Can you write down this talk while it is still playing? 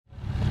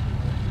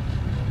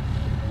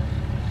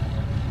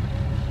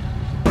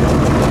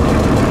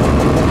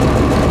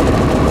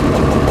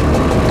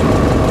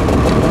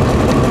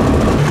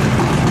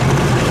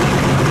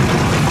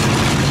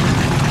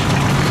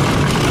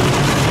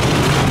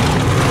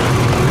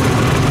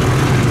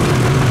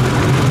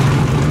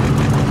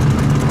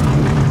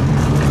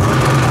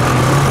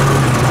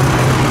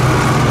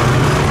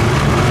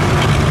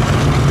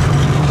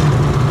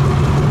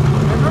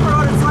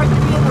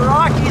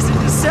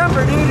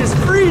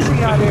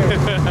We're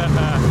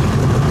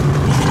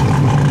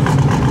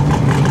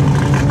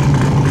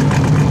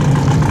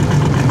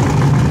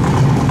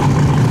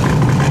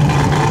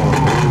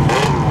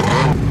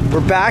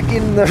back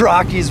in the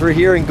Rockies. We're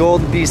here in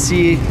Golden,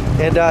 BC,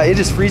 and it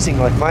is freezing,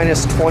 like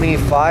minus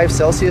 25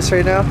 Celsius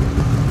right now.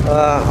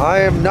 I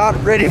am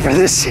not ready for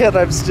this yet.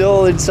 I'm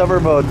still in summer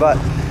mode, but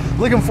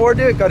looking forward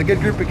to it. Got a good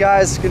group of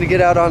guys. Gonna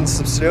get out on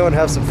some snow and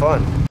have some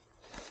fun.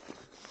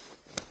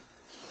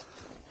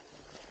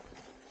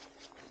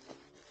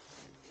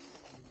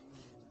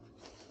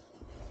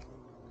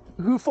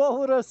 Who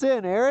followed us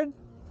in, Aaron?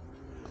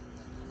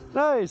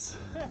 Nice.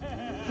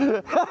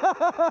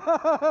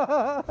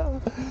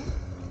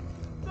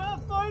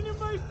 Stop finding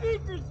my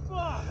secret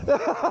spot.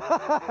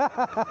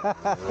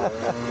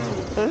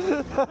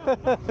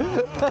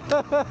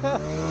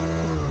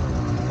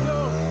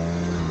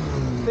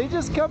 They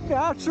just come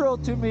natural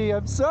to me.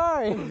 I'm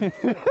sorry.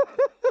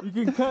 You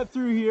can cut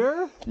through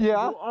here, yeah,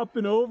 go up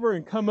and over,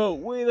 and come out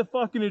way the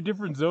fuck in a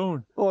different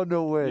zone. Oh,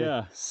 no way.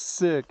 Yeah.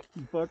 Sick.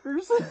 You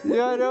fuckers.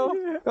 Yeah, I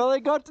know. Well, I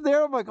got to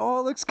there, I'm like, oh,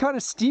 it looks kind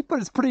of steep,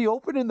 but it's pretty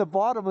open in the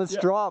bottom. Let's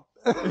drop.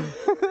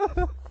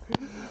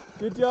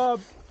 Good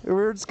job.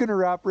 We're just gonna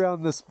wrap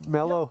around this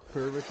mellow. Yep.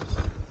 Perfect.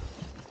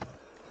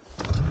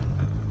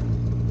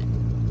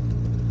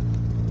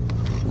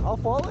 I'll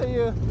follow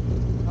you.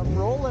 I'm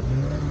rolling.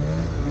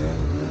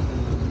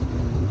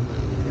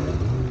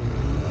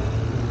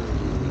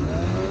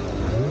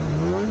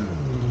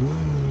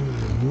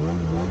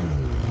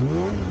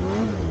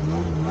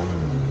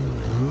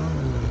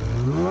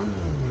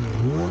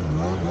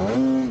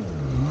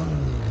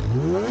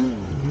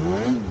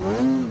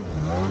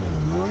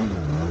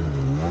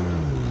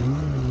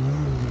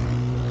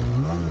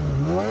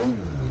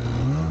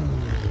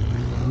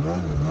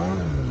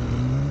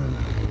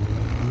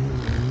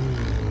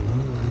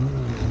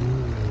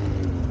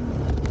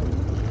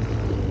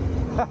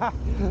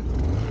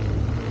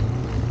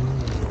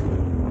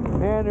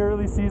 Man,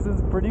 early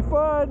season's pretty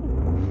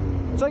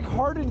fun. It's like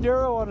hard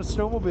enduro on a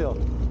snowmobile.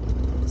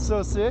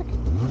 So sick.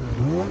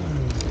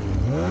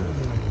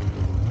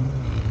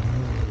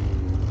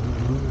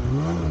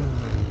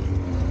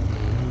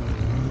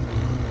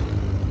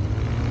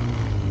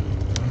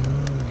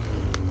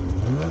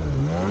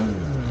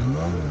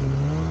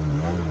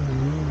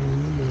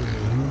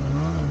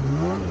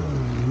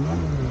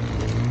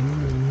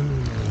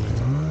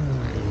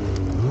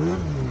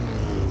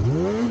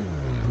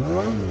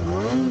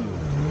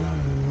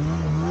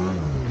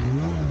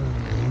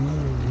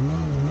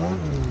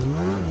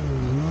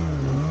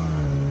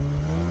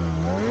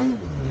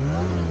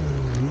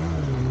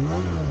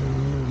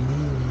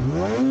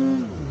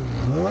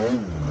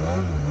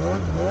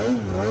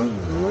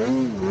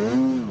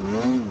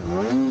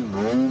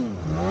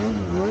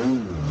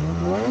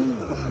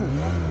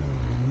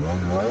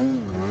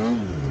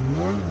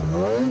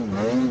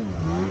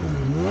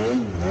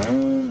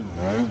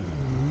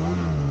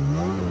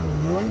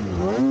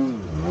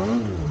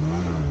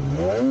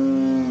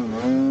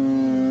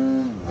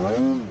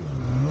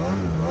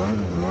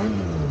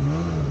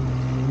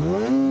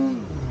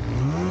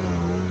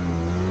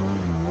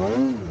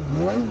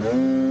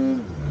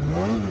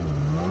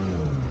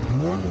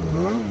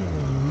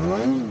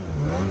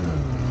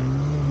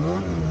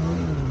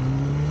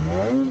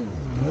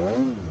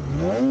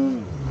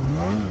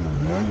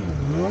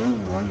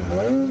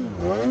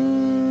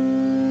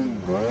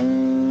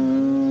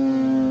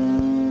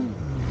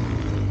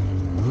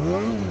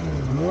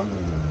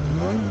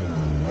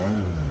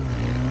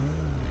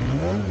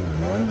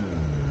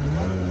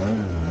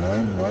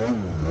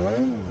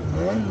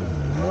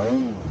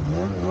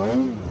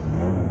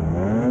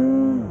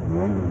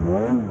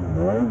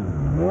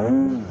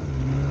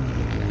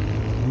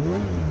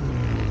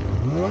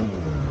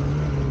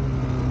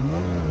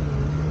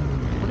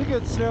 Pretty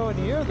good snow in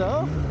here,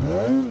 though.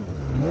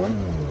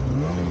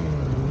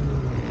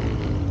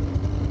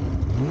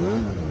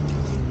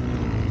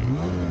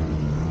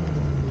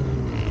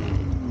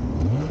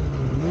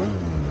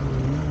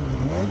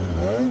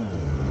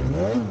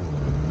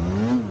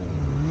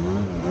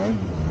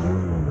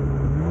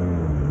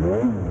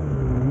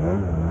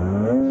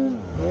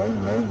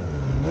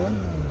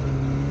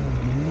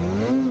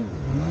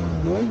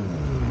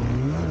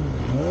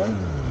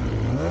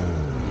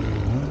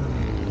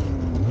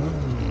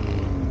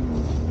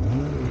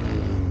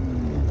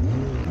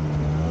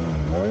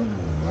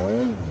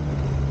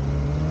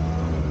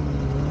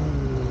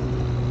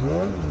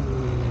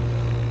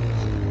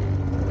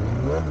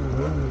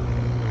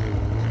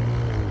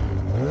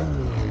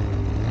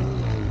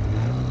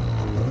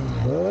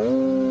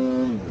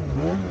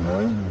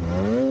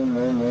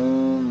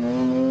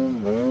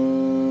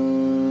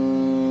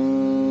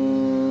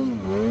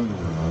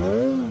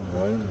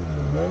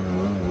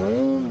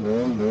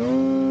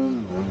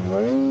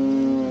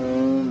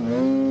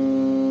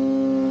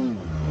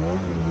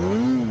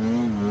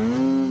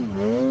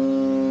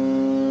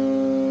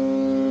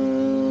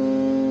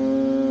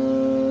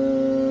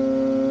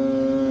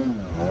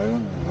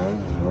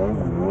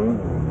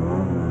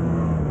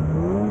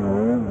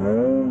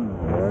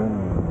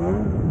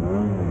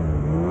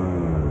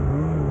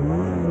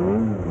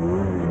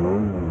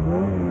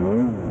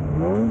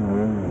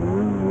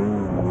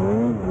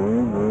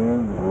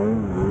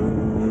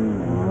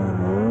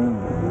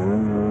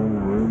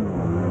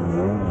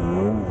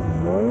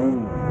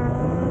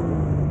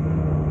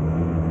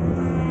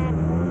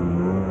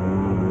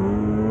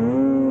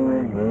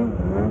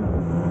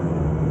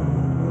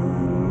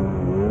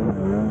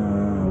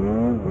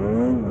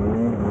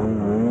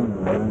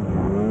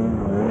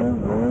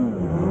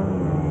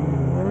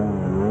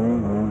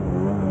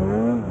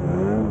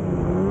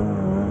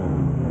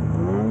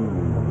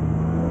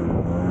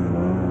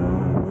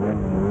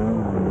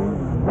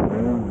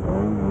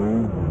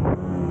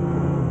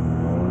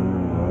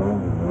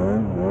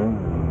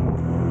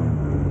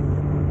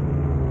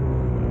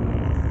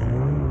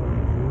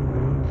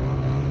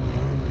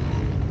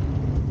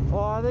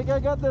 I think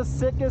I got the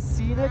sickest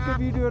scenic of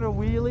you doing a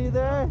wheelie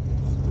there.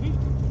 Sweet.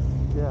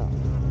 Yeah.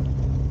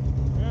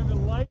 Man, the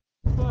light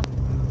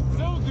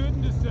so good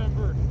in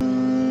December.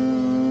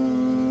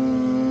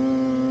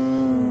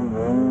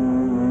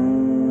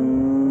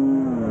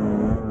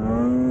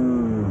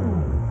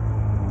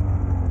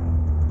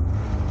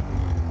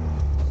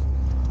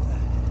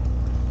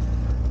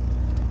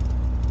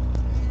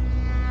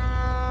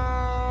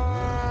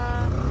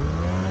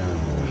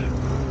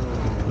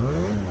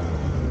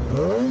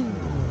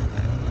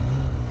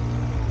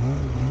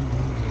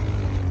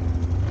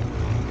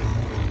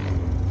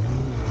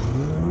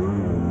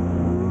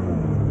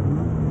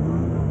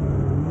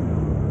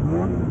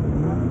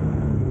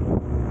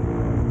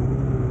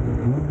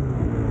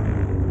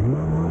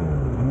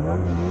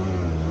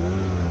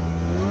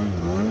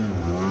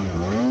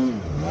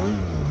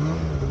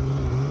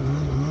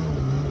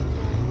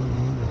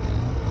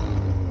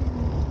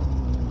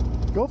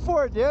 Go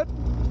for it, dude.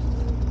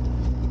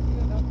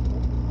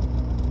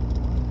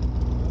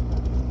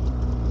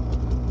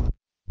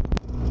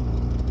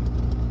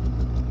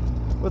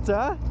 What's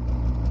that?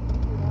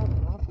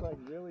 Like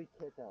really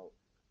kick out.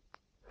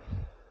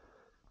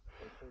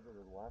 They say to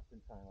the left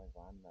and kind of like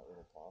on that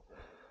little top.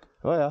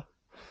 Oh yeah.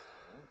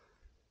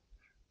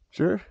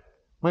 Sure.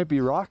 Might be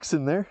rocks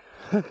in there.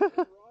 Rock right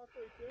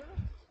there.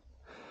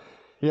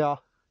 Yeah.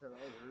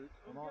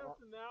 I'm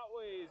guessing that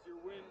way is your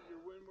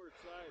windward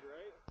side,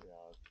 right? Yeah,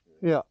 that's true.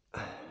 Yeah.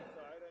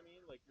 Side, I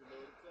mean, like your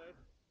loaded side.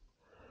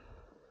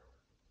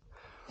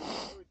 I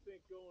would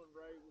think going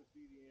right would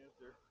be the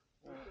answer.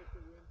 Looks like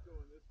the wind's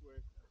going this way.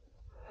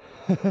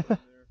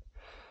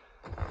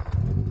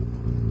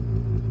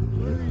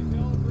 Blurry as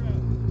hell, Brett.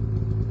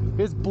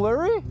 It's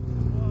blurry?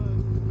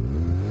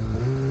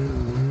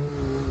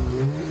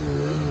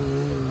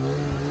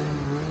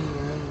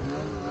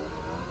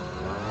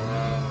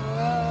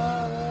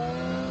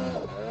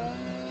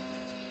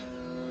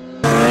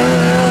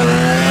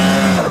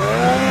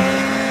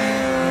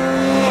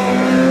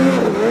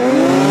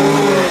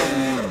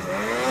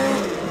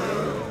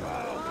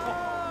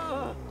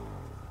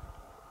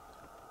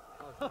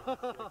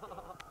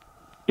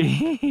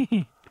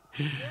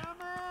 Yeah,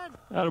 man.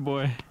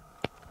 Attaboy.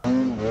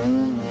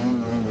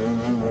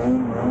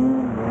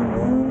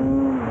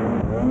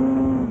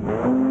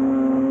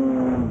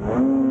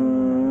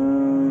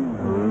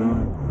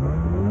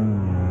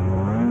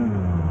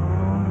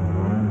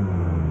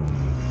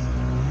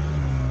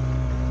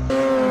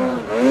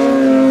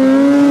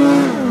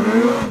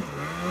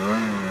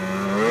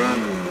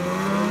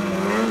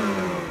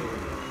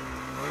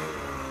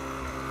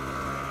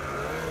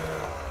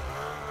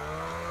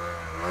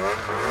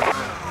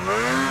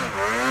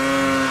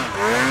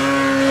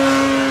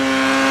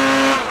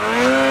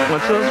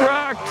 Watch those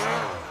rocks!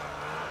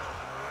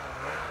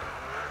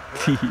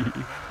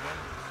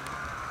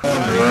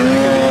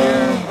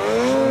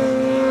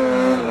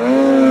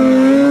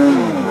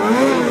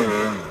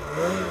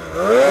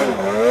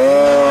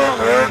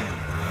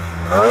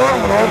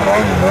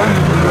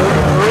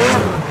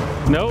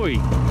 Snowy.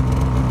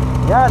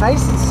 Yeah,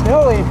 nice and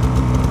snowy.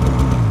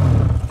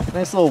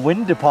 Nice little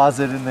wind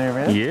deposit in there,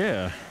 man.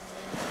 Yeah.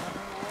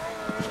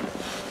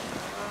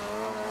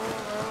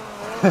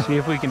 See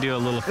if we can do a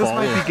little This follow.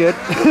 might be good.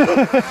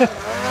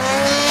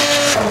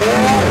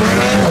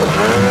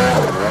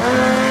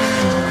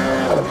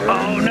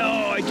 Oh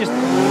no,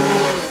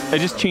 I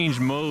just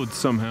changed modes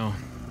somehow.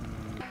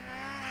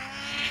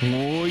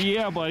 Oh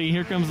yeah, buddy,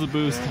 here comes the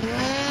boost.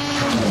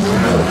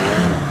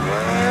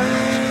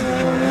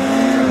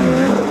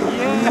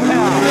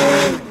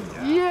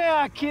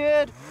 Yeah! Yeah,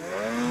 kid!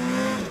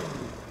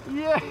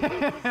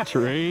 Yeah!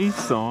 Trey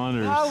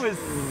Saunders. That was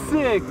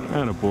sick!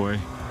 Attaboy.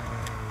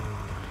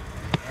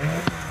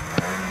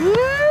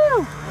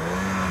 Woo!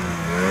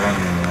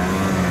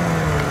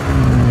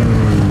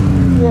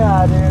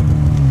 Yeah, dude.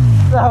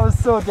 That was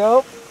so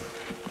dope.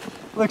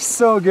 Looks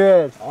so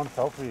good. On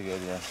felt pretty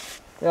good, yeah.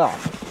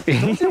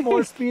 Yeah. Don't you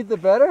more speed the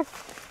better?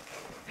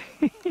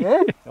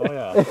 Yeah? Oh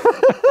yeah.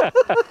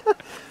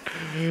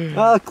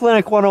 Well,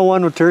 Clinic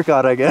 101 with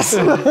Turcotte, I guess.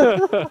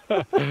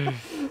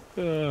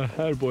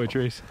 Attaboy,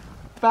 Trace.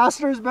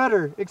 Faster is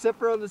better, except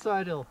for on the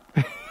side hill.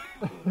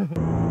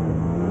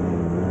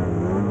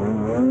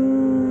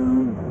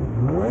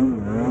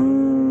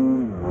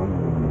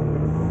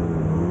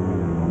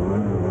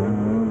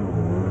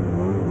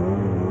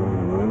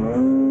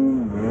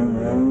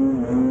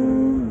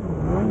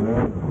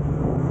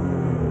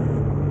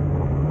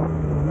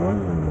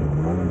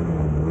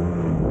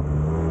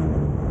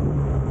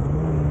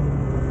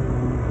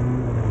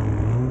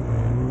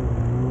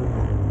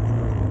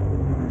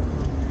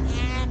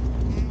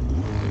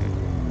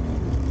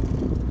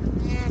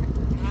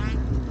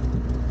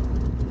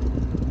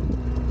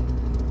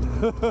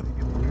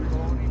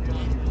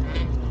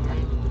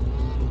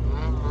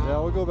 Yeah,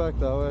 we'll go back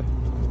that way.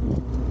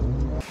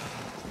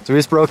 So we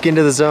just broke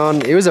into the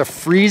zone. It was a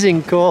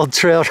freezing cold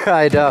trail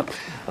ride up.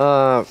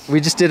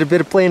 We just did a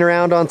bit of playing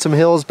around on some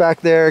hills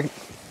back there.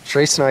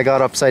 Trace and I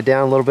got upside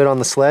down a little bit on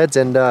the sleds,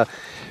 and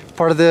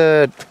part of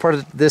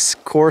this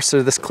course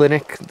or this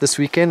clinic this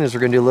weekend is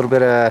we're gonna do a little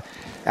bit of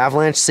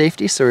avalanche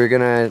safety. So we're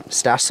gonna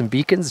stash some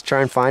beacons,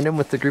 try and find them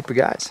with the group of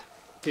guys.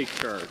 Take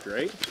charge,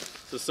 right?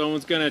 So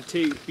someone's gonna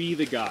be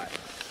the guy,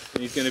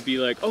 and he's gonna be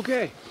like,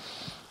 okay,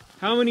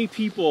 how many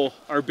people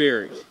are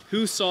buried?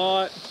 Who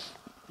saw it?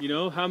 You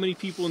know, how many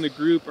people in the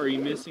group? Are you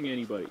missing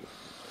anybody?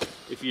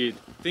 If you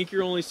think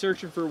you're only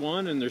searching for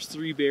one and there's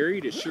 3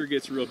 buried, it sure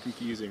gets real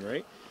confusing,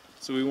 right?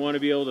 So we want to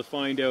be able to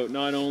find out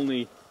not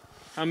only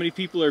how many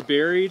people are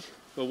buried,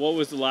 but what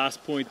was the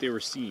last point they were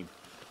seen,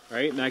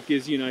 right? And that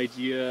gives you an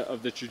idea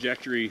of the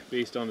trajectory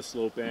based on the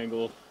slope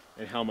angle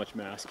and how much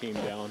mass came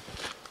down,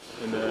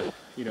 and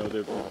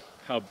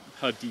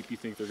how deep you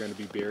think they're going to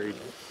be buried.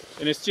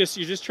 And it's just,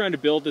 you're just trying to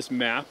build this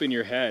map in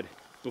your head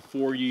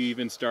before you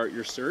even start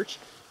your search.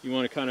 You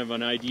want kind of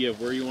an idea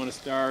of where you want to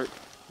start,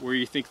 where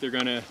you think you're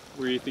gonna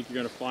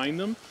find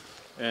them,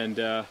 and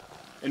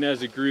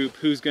as a group,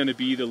 who's going to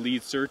be the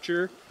lead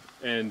searcher.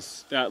 And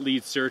that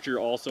lead searcher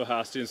also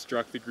has to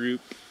instruct the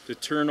group to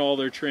turn all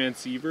their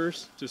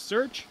transceivers to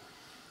search,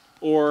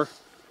 or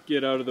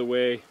get out of the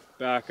way,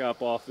 back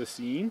up off the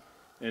scene,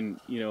 and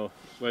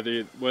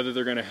whether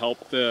they're going to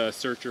help the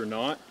search or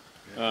not,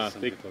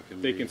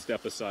 they can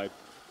step aside.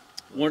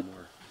 One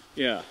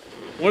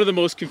of the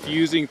most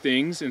confusing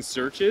things in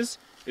searches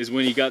is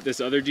when you got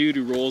this other dude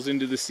who rolls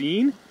into the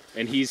scene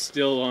and he's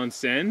still on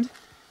send,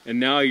 and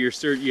now you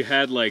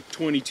had like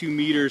 22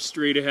 meters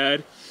straight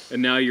ahead,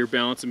 and now you're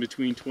bouncing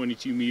between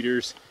 22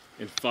 meters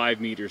and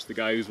 5 meters, the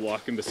guy who's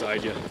walking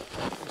beside you,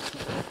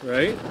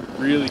 right?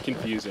 Really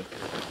confusing.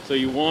 So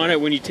you want it,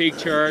 when you take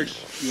charge,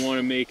 you want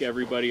to make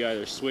everybody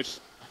either switch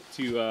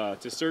to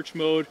search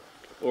mode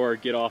or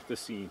get off the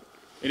scene.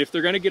 And if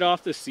they're going to get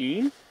off the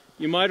scene,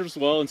 you might as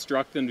well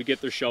instruct them to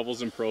get their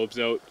shovels and probes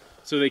out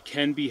so they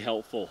can be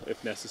helpful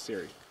if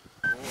necessary.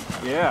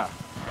 Yeah,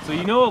 so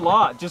you know a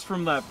lot just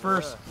from that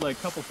first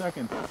couple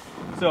seconds.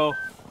 So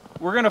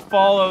we're going to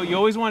follow, you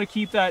always want to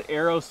keep that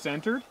arrow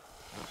centered.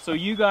 So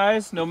you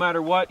guys, no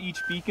matter what each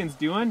beacon's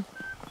doing,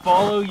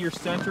 follow your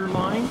center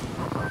line,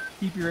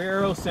 keep your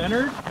arrow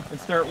centered, and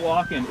start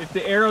walking. If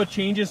the arrow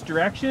changes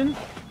direction,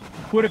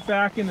 put it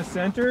back in the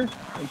center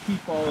and keep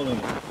following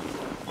it.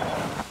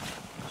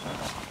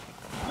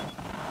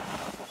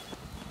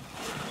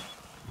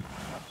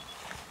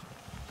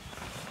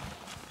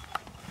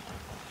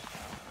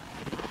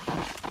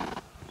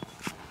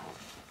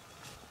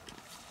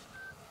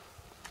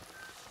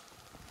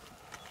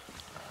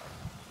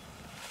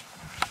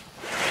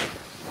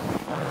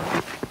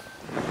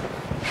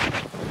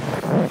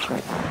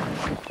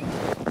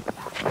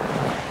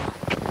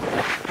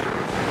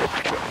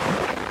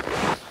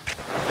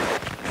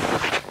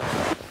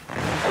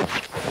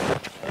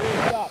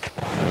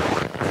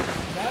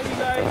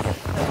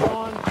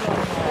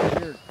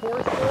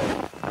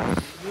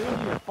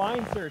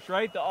 Search,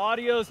 right? The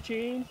audio's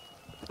changed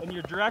and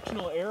your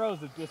directional arrows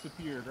have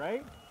disappeared,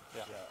 right?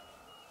 Yeah.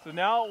 So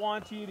now it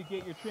wants you to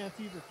get your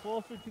transceiver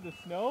closer to the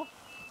snow,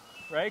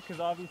 right?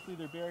 Because obviously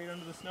they're buried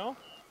under the snow.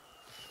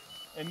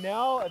 And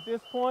now at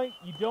this point,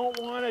 you don't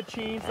want to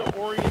change the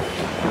orientation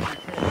of your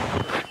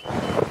transceiver.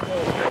 So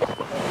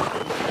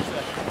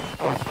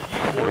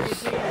you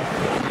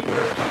orientate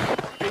your transceiver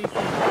facing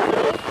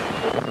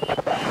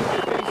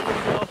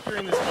south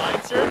during this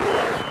fine search,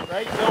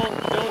 right? Don't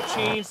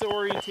change the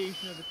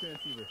orientation of the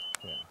transceiver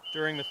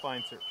during the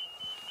fine search.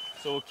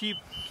 So we'll keep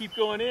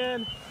going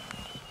in.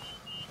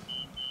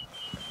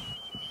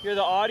 Hear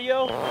the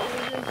audio?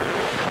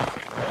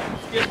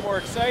 It's getting more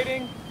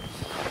exciting.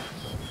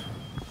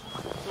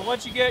 So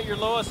once you get your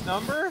lowest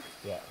number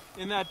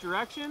in that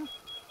direction,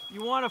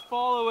 you want to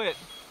follow it.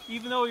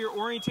 Even though you're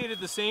orientated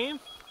the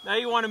same, now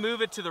you want to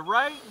move it to the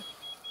right,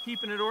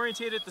 keeping it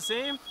orientated the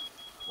same.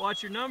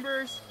 Watch your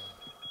numbers.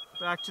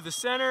 Back to the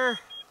center,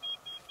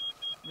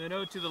 then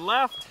out to the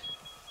left.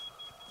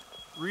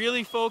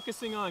 Really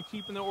focusing on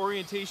keeping the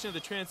orientation of the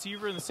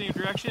transceiver in the same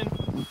direction,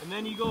 and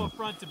then you go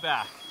front to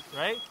back,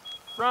 right?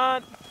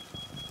 Front,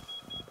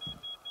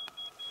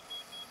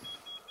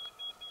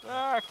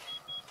 back.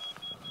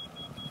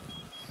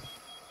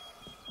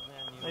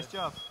 Nice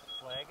job.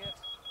 Flag it.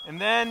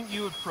 And then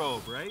you would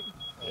probe, right?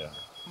 Yeah.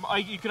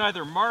 You can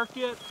either mark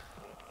it.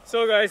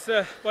 So guys,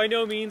 by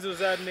no means was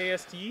that an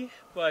AST,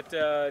 but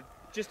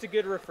just a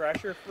good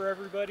refresher for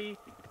everybody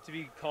to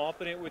be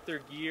confident with their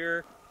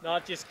gear,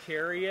 not just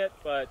carry it,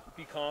 but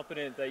be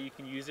confident that you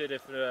can use it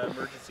if an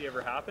emergency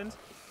ever happens.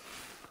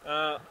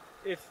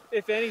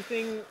 If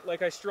anything,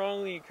 like I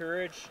strongly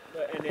encourage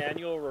an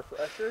annual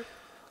refresher.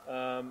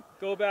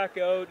 Go back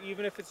out,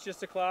 even if it's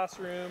just a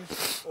classroom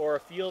or a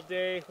field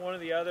day, one or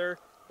the other,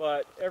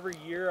 but every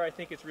year I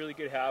think it's really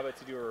good habit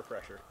to do a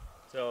refresher.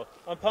 So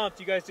I'm pumped,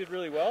 you guys did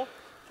really well,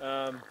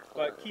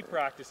 but keep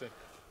practicing.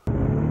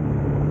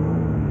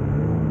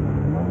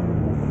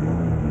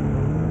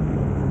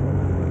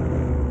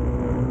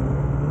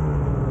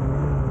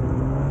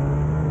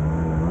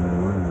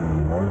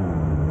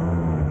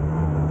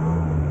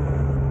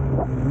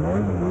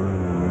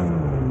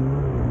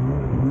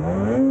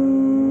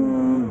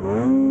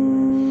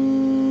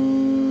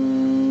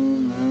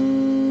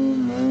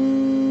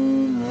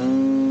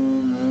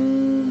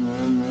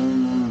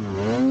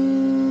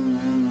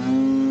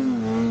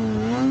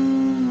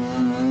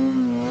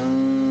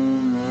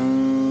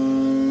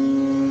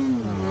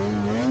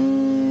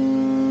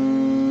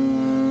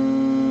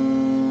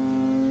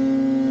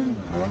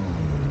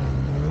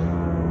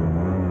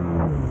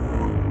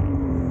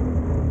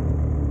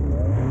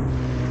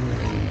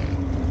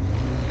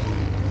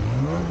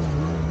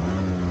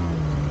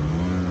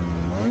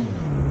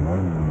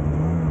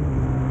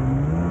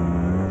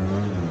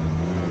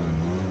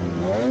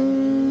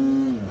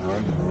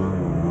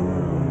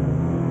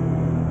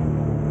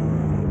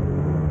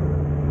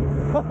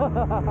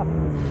 Hey,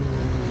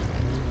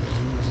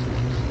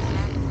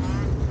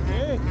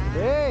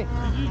 Hey!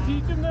 did you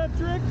teach him that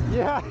trick?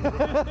 Yeah!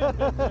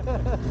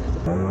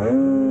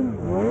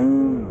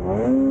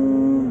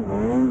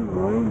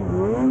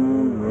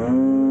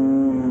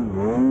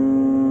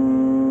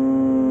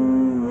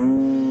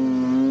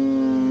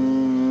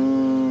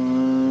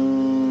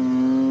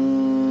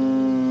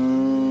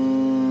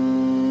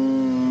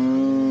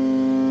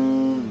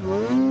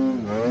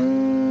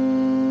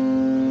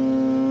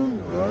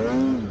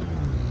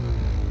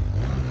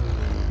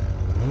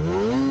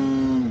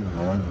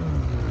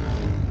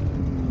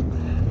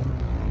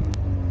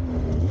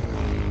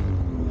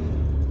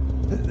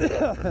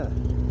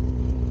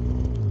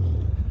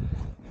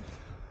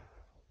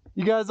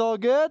 You guys all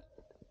good?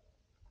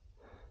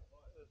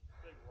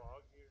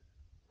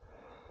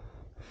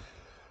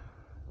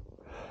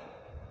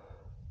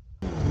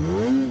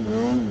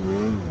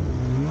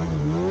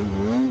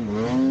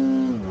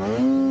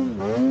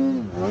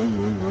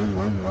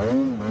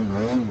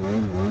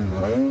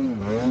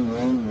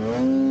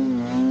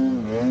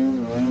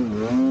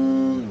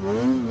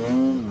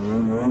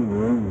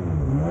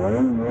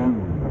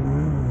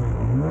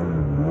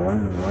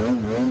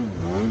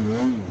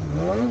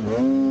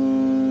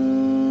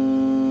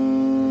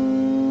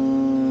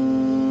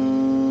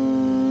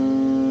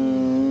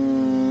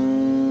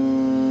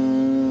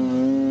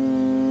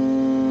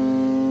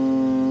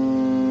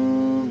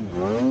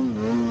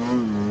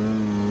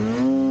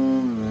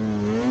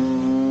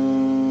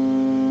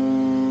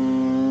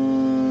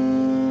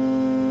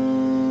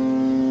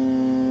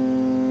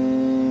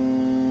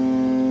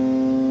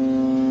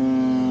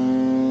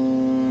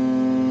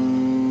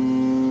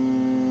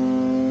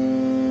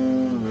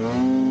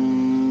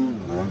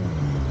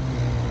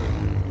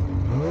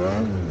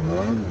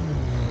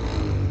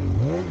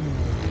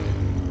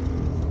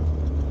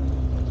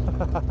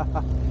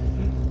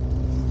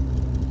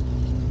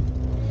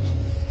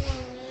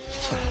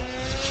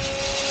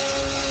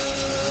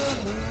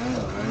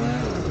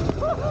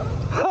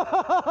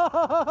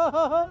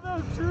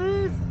 Those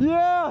trees?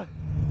 Yeah!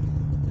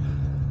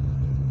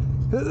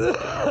 These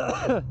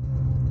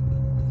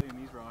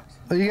rocks.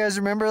 You guys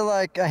remember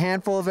like a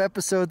handful of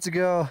episodes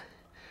ago,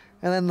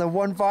 and then the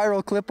one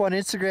viral clip on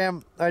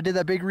Instagram, I did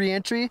that big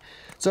re-entry.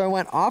 So I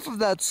went off of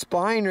that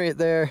spine right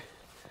there,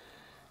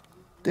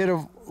 did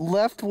a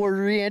leftward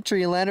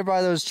re-entry and landed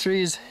by those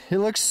trees. It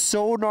looks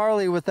so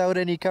gnarly without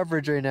any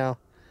coverage right now.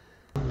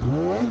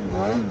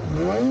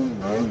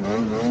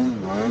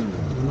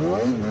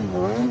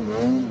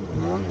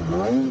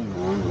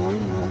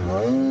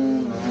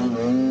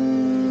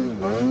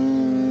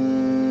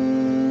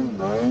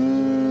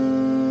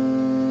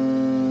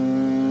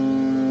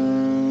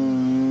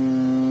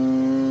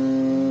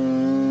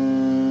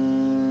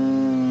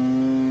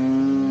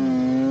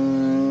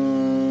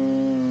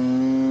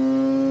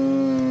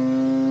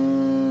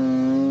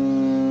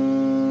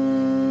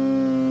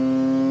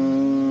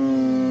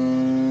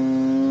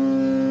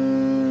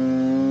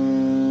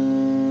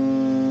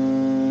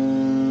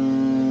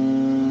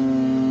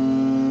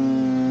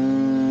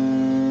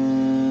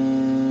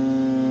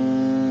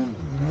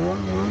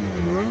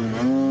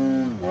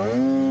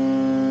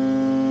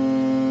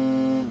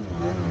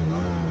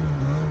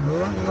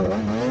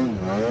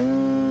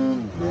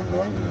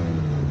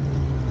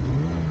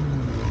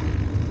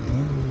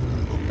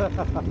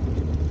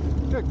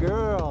 Good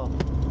girl.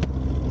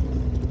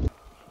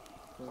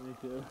 Me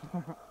too.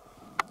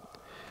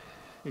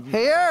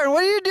 Hey Aaron,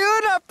 what are you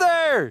doing up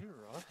there?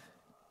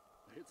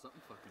 I hit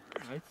something fucking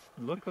It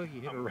looked like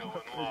you hit a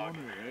rock. Yeah,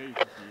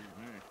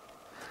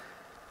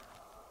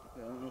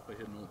 I don't know if I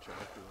hit an old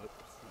tractor, but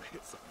I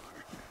hit something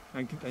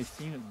hard. I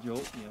seen it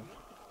jolt, yeah.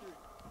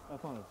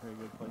 That's not a very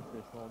good place for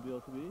a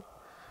snowmobile to be.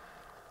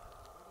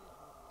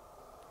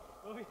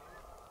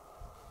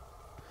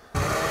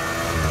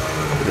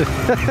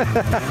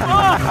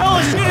 Oh,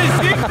 shit, his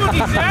dick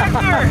he's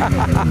after!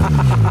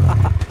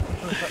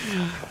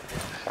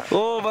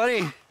 Oh,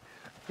 buddy.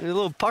 There's a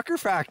little pucker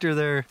factor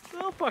there.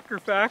 Little pucker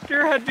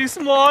factor. Had to do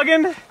some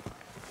logging.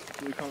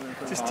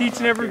 Just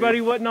teaching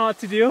everybody what not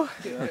to do.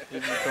 Yeah,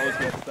 even the toes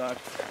get stuck.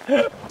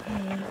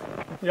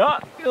 Yeah,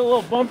 get a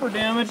little bumper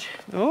damage.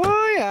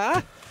 Oh,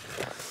 yeah.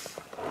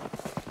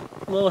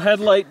 A little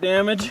headlight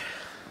damage.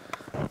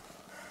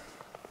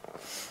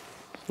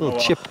 Little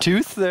chipped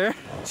tooth there.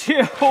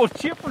 Oh,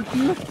 chipper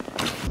tooth.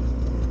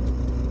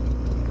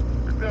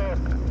 So,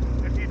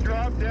 if you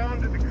drop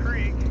down to the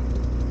creek,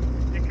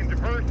 you can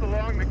traverse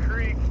along the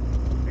creek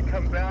and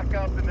come back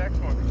out the next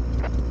one.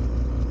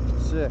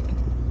 Sick.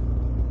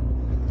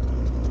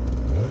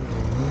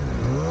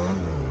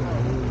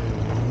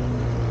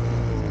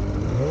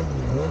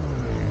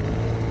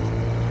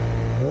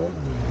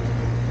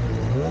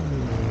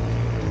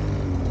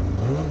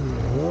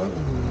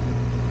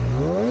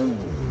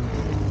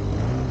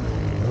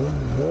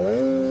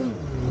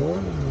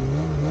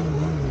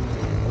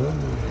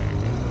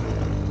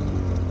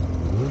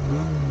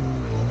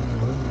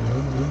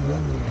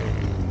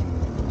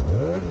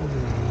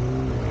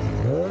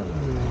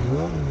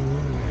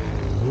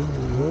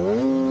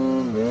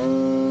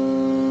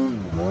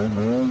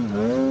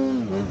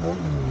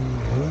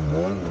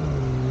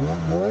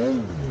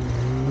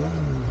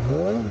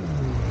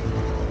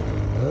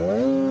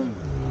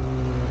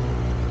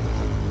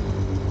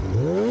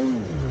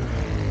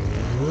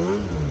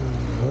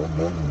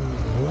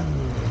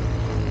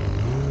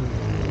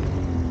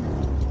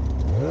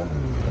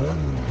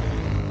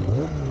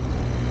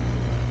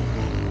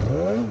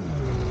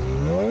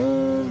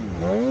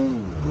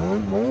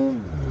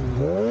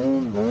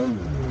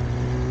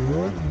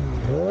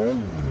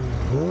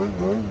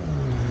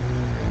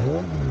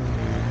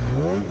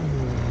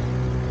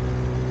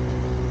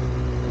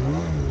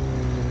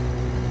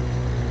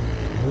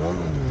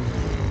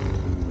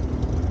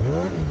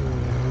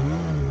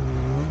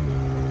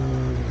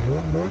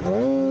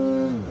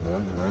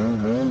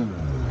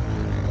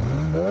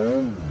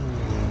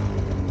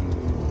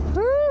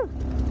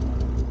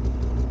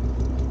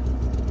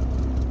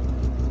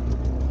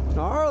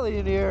 gnarly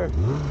in here.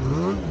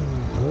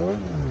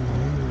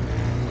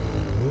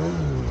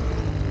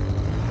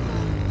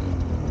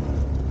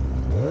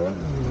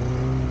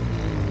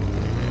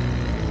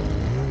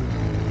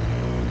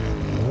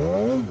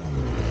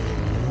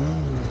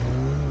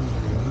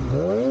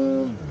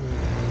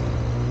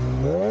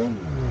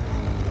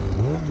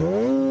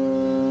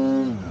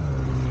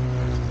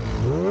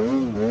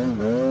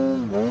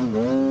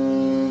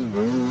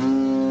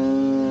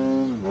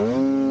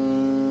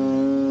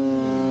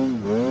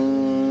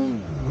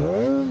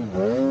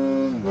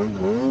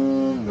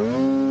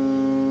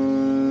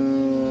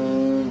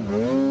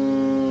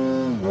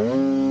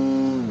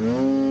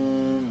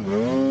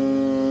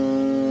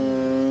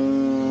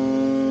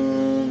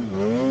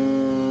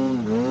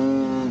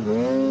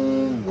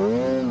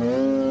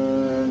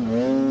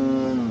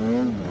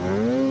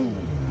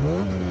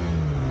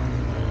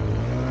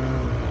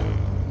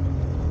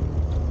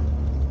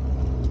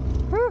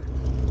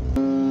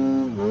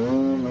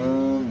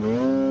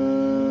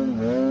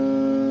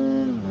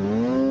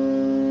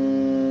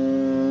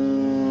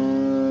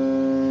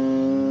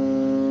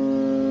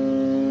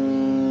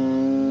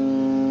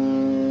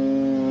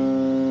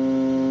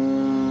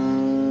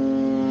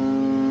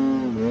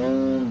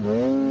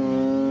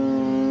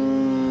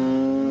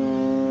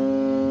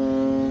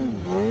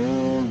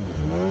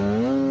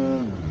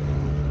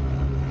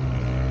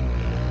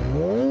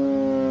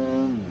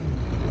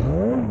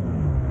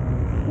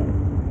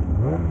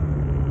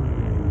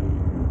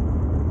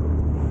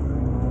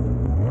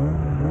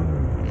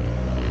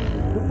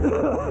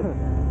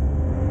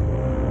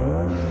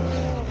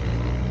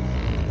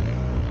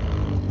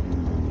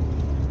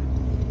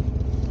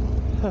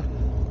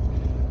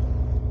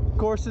 Of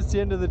course, it's the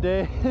end of the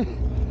day.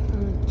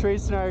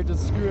 Trace and I are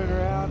just screwing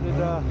around, and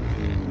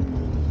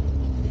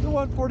the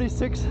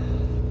 146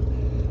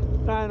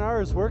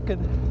 9R is working.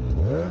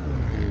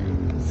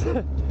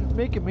 It's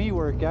making me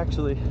work,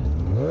 actually.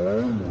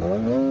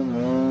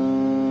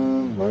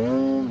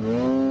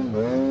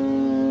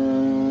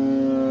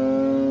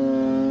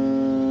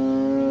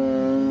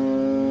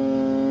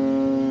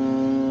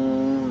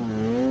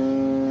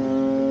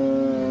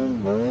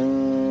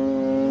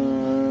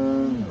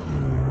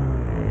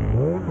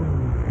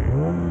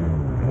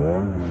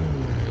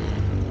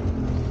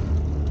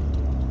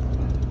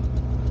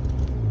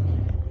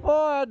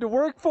 To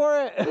work for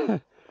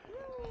it.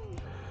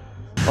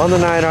 On the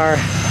 9R,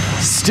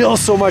 still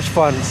so much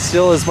fun,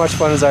 still as much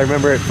fun as I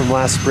remember it from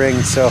last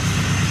spring. So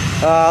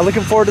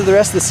looking forward to the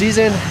rest of the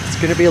season. It's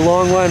going to be a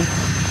long one.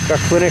 Got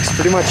clinics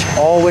pretty much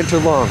all winter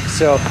long.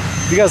 So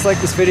if you guys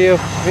like this video,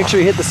 make sure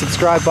you hit the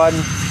subscribe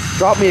button,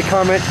 drop me a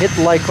comment, hit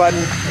the like button,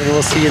 and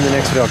we'll see you in the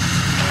next video.